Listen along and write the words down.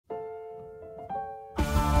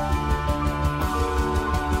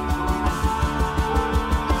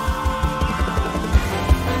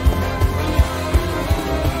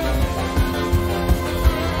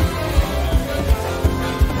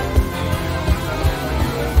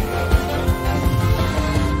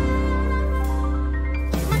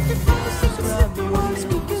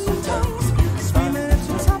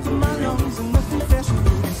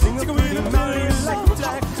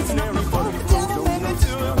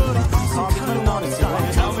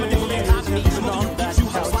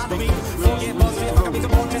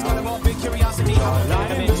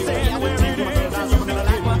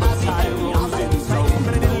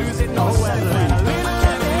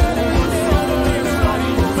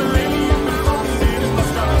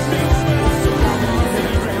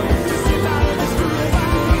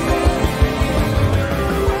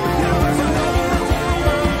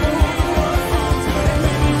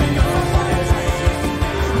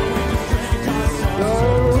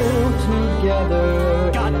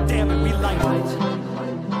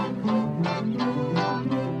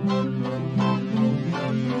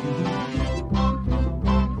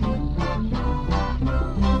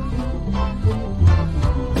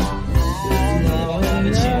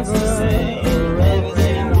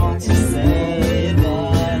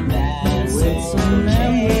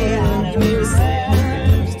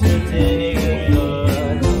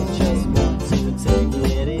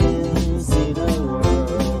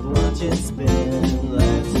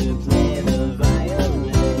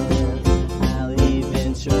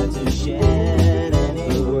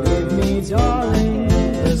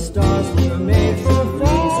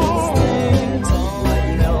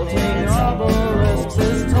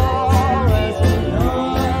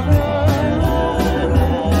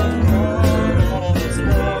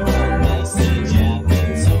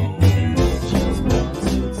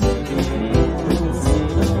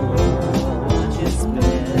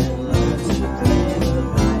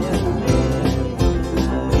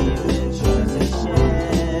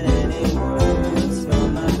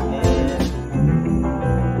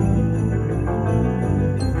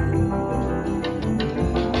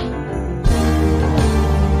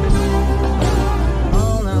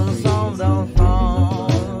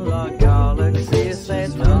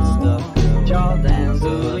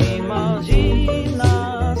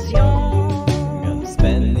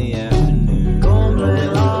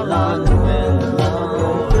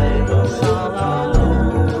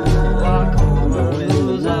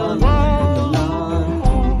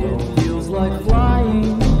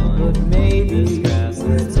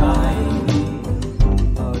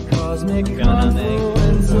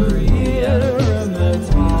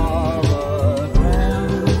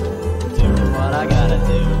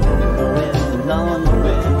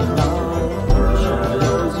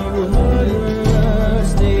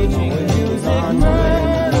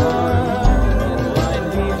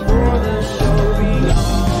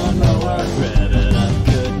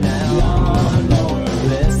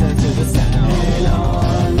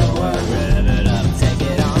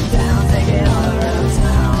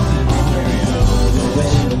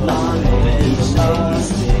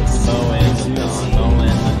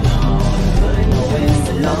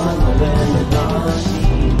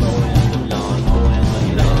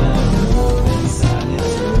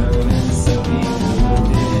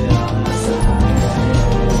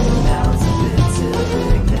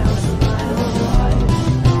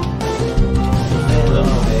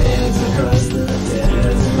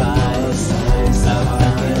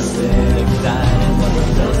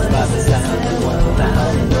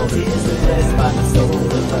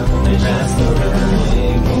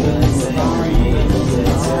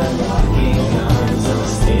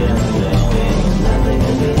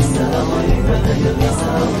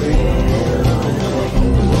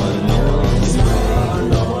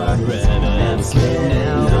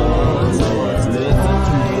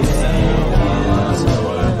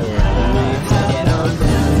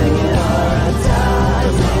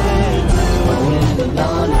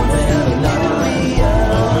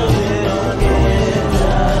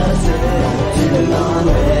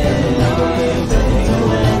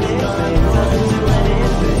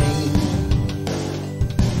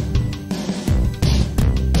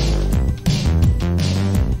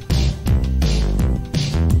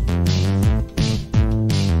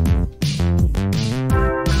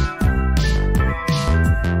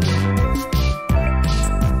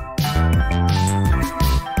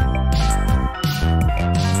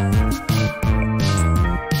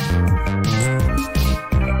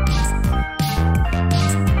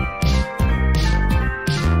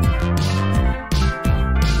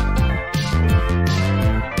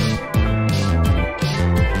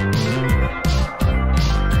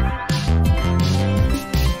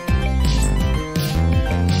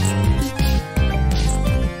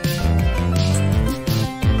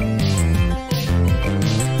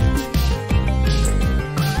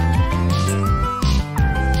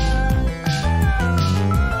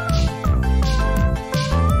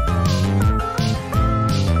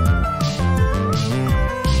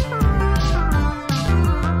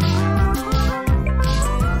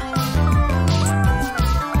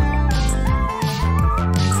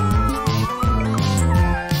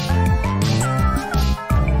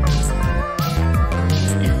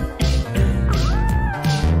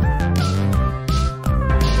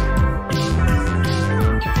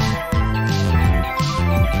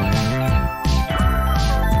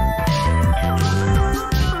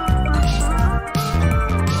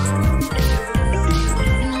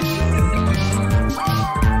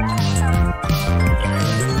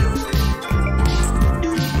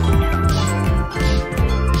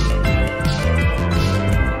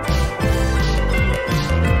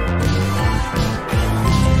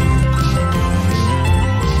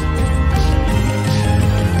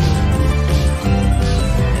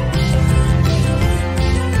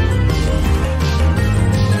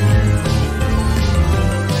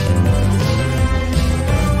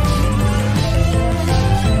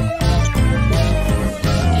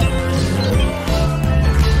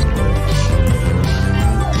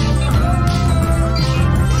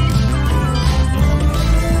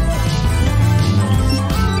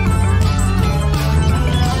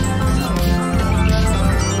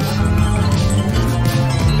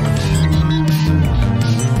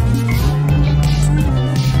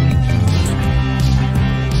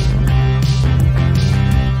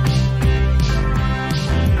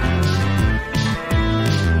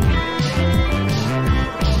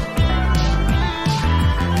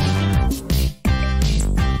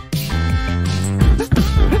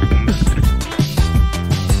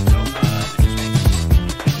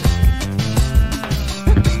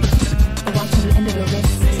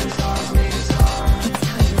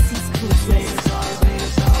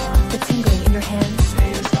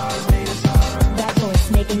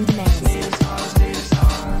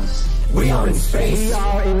space. We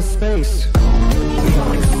are in space. We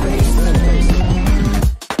are in space.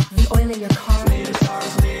 The oil in your car.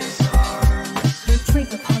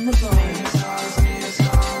 Retreat upon the bar.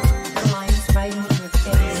 The lines writing in your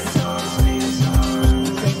face.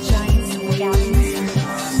 Great giants way out in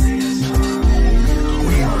space.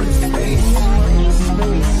 We are in space.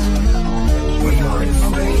 We are in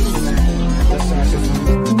space. The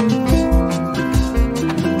saxophone.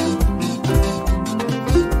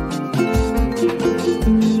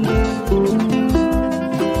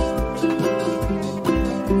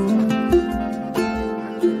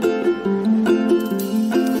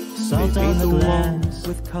 Salt on the glass,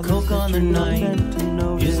 coke on the night.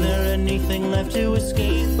 Is there anything left to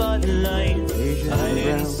escape but light? Hide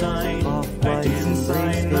inside, I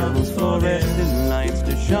inside mountains, fluorescent lights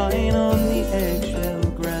to shine on the eggshell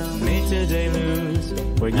ground. Made today lose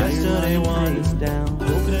where yesterday won.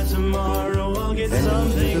 Hope that tomorrow I'll get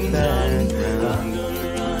something done.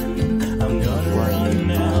 I'm gonna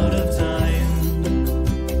run out of time.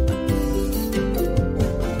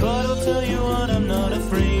 But I'll tell you what, I'm not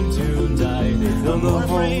afraid to die. I'm more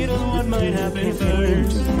afraid of what might happen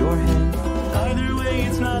first. Either way,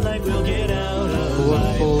 it's not like we'll get out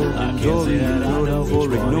alive. I can't say that I know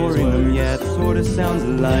which one ignoring is them worse. yet. Sorta sounds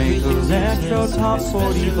like a retro top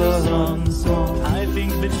 40 song. song. I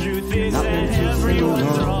think the truth is Not that meant to sing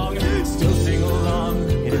everyone's along. wrong. Still sing along.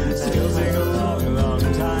 Still sing along a long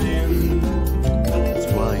time.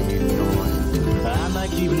 That's why you know I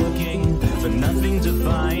might keep looking for nothing to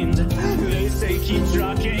find. They say keep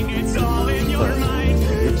trucking, it's all in your mind.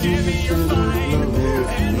 Give me your fine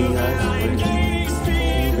and move the line, gaining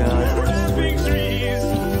speed, rapping trees.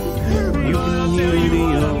 You But I'll can tell hear you the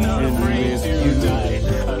what, I'm not ocean afraid if to you die.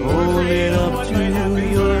 I'm more hold afraid it of up what to might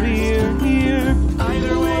happen your first. ear.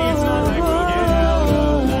 Either way, it's not like we'll get out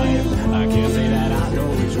alive. I can't say that I know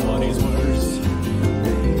which one is worse.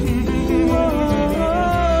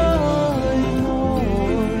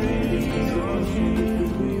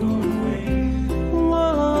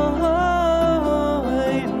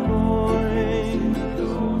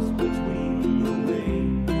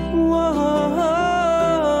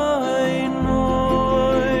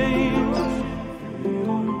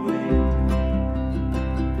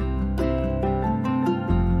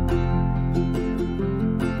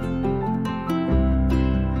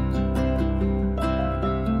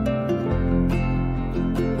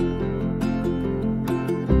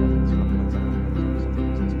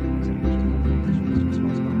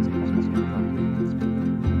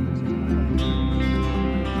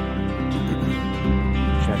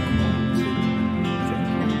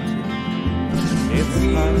 It's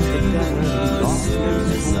time to gather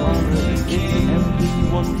darkness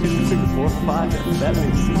and 1, 2, 3, 4, 5,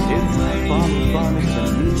 7. It's Bob-Phonics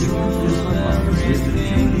and music is my mother. It's the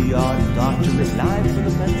Juilliard doctorate live from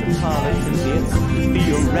the Metropolitan. It's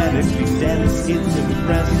theoretically dense, it's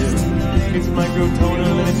impressive. It's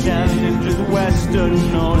microtonal and it challenges Western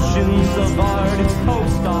notions of art. It's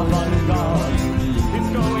post-op on guard. It's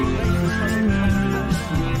going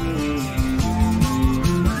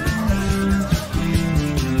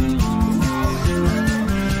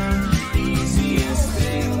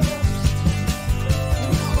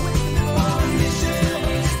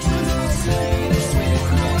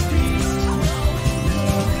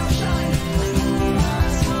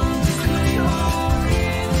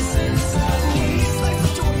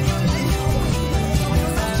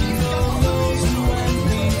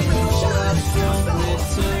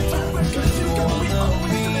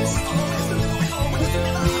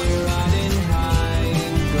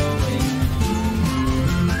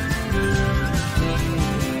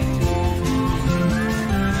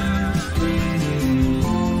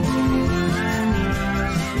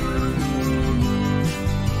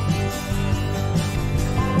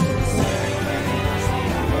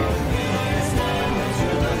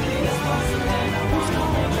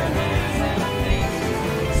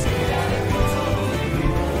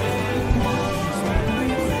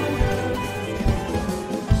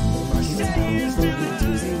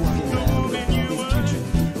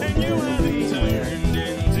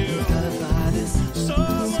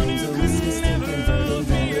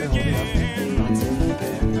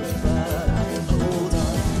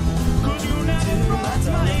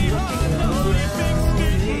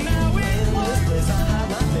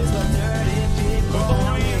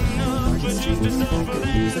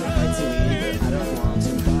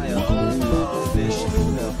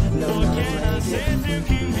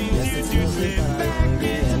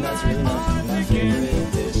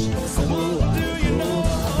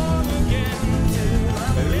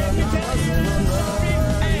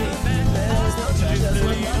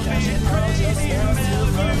Crazy.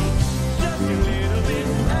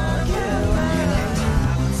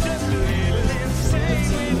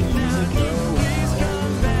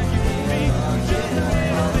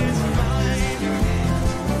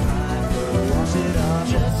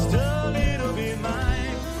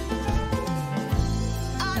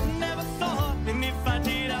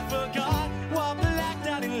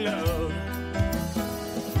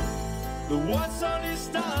 What's on this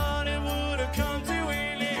start, it would have come to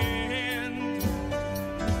an end.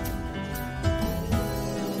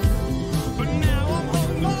 But now I'm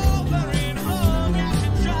hungover and hung out to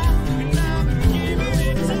dry, and I've been giving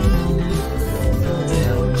it time.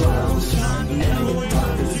 Damn clowns, trying to know where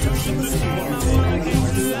I'm doing the same. I wanna get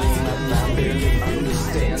to life, but I barely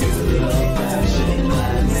understand the love passion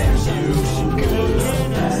like that. You good love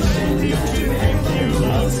passion, you make you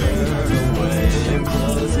love her away and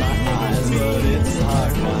close my eyes, but it's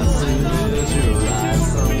hard not to visualize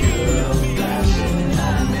some good old passion.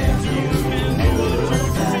 I make you good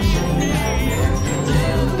old passion. I make you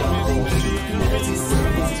damn gold. There's a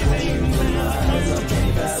silver flame in my eyes. I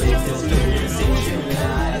can't believe this place in your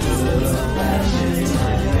eyes. Good old passion.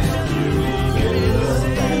 I make you good old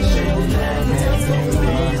passion. I make you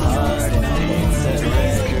my heart and beats and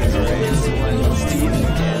record race when Stephen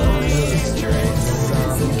Gale illustrates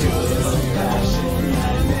some good old passion.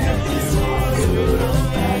 I make you good old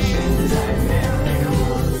passion. I make you.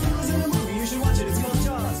 Jaws in a movie, you should watch it. It's called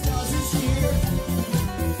Jaws. Jaws is here.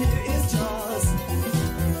 Here is Jaws.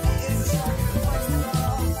 It's a shark that fights the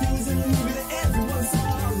law. Things in the movie that everyone saw.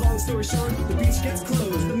 Long story short, the beach gets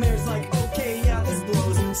closed. The mayor's like, okay, yeah, this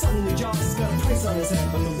blows. And suddenly Jaws has got a price on his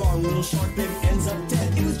head. But the wrong little shark baby ends up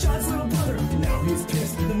dead. It was John's little brother. Now he's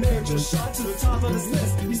pissed. The mayor just shot to the top of his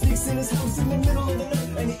list. He sneaks in his house in the middle of the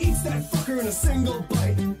night, and he eats that fucker in a single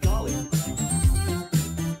bite. Golly.